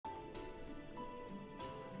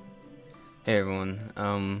Hey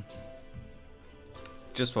everyone,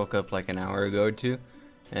 just woke up like an hour ago or two,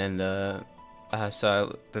 and I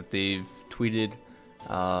saw that they've tweeted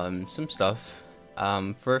some stuff.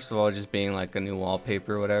 First of all, just being like a new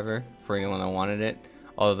wallpaper or whatever for anyone that wanted it.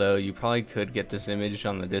 Although you probably could get this image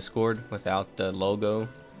on the Discord without the logo,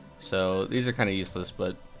 so these are kind of useless.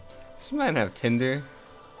 But this might have Tinder.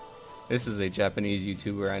 This is a Japanese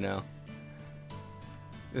YouTuber I know.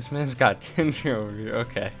 This man's got Tinder over here.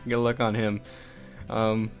 Okay, good luck on him.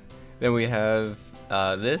 Then we have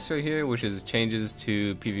this right here, which is changes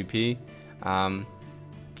to PvP.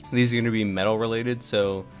 These are going to be metal related,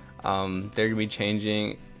 so they're going to be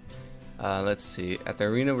changing. Let's see. At the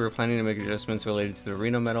arena, we're planning to make adjustments related to the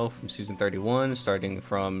arena metal from season 31, starting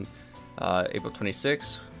from April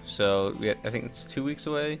 26th. So I think it's 2 weeks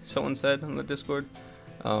away. Someone said on the Discord.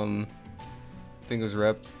 I think it was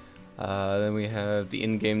Rep. Then we have the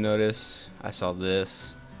in-game notice. I saw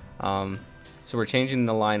this. So we're changing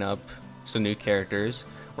the lineup, so new characters.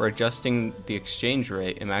 We're adjusting the exchange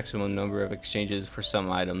rate and maximum number of exchanges for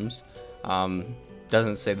some items.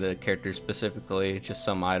 Doesn't say the character specifically, just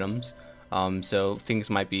some items. So things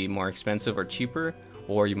might be more expensive or cheaper,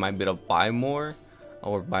 or you might be able to buy more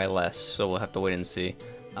or buy less. So we'll have to wait and see.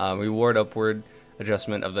 Reward upward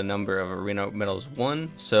adjustment of the number of arena medals won.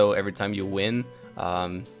 So every time you win,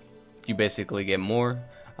 you basically get more.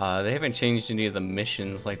 They haven't changed any of the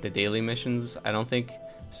missions, like the daily missions, I don't think.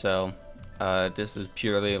 So this is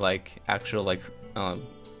purely like actual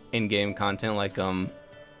in-game content, like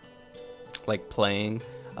playing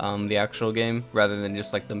the actual game rather than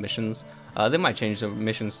just like the missions. They might change the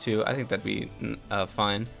missions too. I think that'd be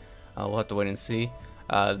fine. We'll have to wait and see.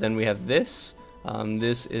 Then we have this.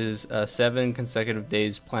 This is 7 consecutive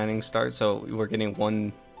days planning start. So we're getting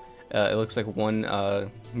one. It looks like one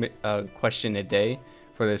question a day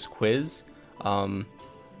for this quiz.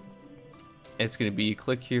 It's going to be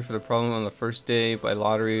click here for the problem on the first day by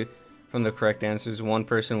lottery. From the correct answers, one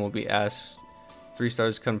person will be asked. 3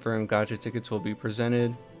 stars confirmed. Gacha tickets will be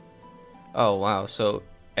presented. Oh wow! So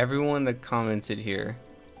everyone that commented here,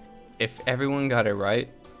 if everyone got it right,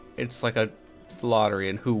 it's like a lottery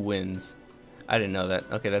and who wins. I didn't know that.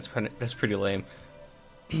 Okay, that's pretty lame.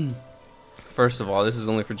 First of all, this is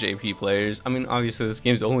only for JP players. I mean, obviously this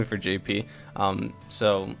game's only for JP.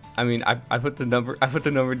 So I mean, I put the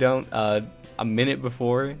number down a minute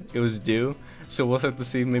before it was due. So we'll have to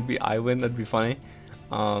see. Maybe I win. That'd be funny.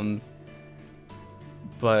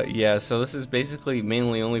 But yeah, so this is basically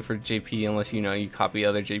mainly only for JP, unless you copy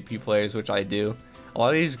other JP players, which I do. A lot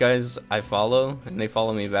of these guys I follow, and they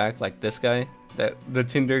follow me back, like this guy, the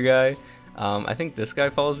Tinder guy. I think this guy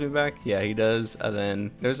follows me back. Yeah, he does. And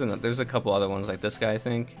then there's a couple other ones like this guy, I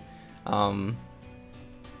think.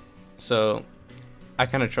 So I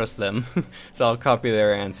kind of trust them. So I'll copy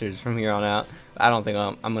their answers from here on out. I don't think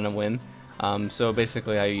I'm gonna win. So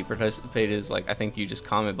basically how you participate is I think you just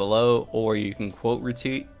comment below, or you can quote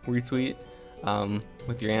retweet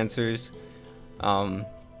with your answers. And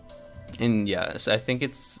yeah, so I think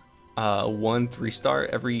it's 1 3-star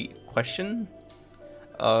every question.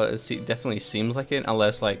 It definitely seems like it,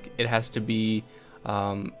 unless it has to be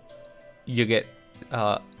you get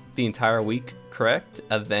the entire week correct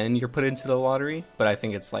and then you're put into the lottery. But I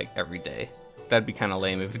think it's every day. That'd be kind of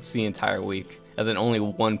lame if it's the entire week and then only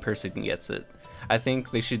one person gets it. I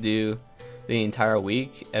think they should do the entire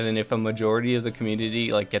week, and then if a majority of the community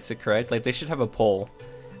gets it correct, they should have a poll,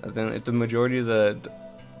 and then if the majority of the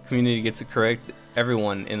community gets it correct,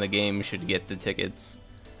 everyone in the game should get the tickets.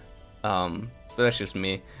 But that's just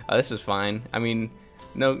me. This is fine. I mean,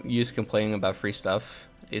 no use complaining about free stuff.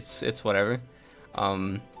 It's whatever.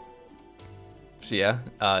 So yeah,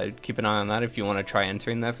 keep an eye on that if you want to try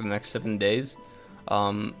entering that for the next 7 days.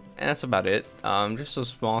 And that's about it. Just some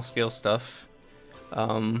small scale stuff.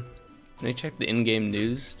 Let me check the in-game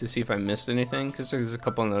news to see if I missed anything, because there's a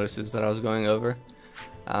couple of notices that I was going over,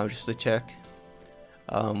 just to check.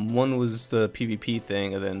 One was the PvP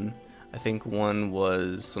thing, and then I think one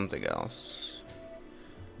was something else.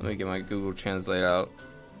 Let me get my Google Translate out.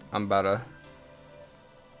 I'm about to...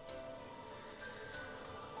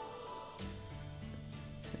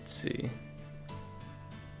 Let's see.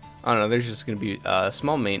 I don't know, there's just going to be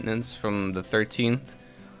small maintenance from the 13th.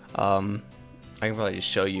 I can probably just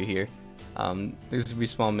show you here. There's going to be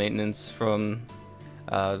small maintenance from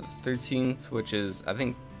 13th, which is, I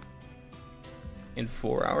think, in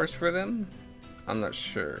 4 hours for them? I'm not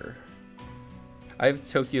sure. I have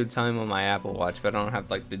Tokyo time on my Apple Watch, but I don't have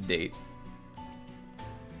the date.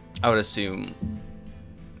 I would assume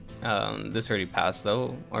this already passed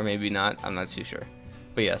though, or maybe not. I'm not too sure.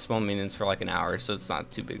 But yeah, small maintenance for an hour, so it's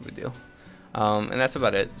not too big of a deal. And that's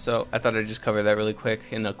about it. So I thought I'd just cover that really quick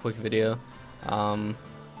in a quick video. I'm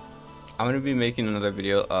gonna be making another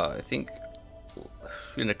video, I think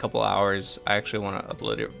in a couple hours. I actually want to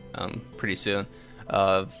upload it pretty soon,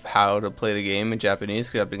 of how to play the game in Japanese,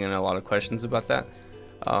 because I've been getting a lot of questions about that.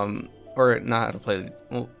 Or not how to play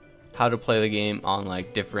how to play the game on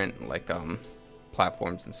like different like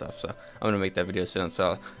platforms and stuff. So I'm gonna make that video soon.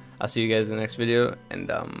 So I'll see you guys in the next video,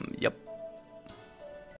 and yep.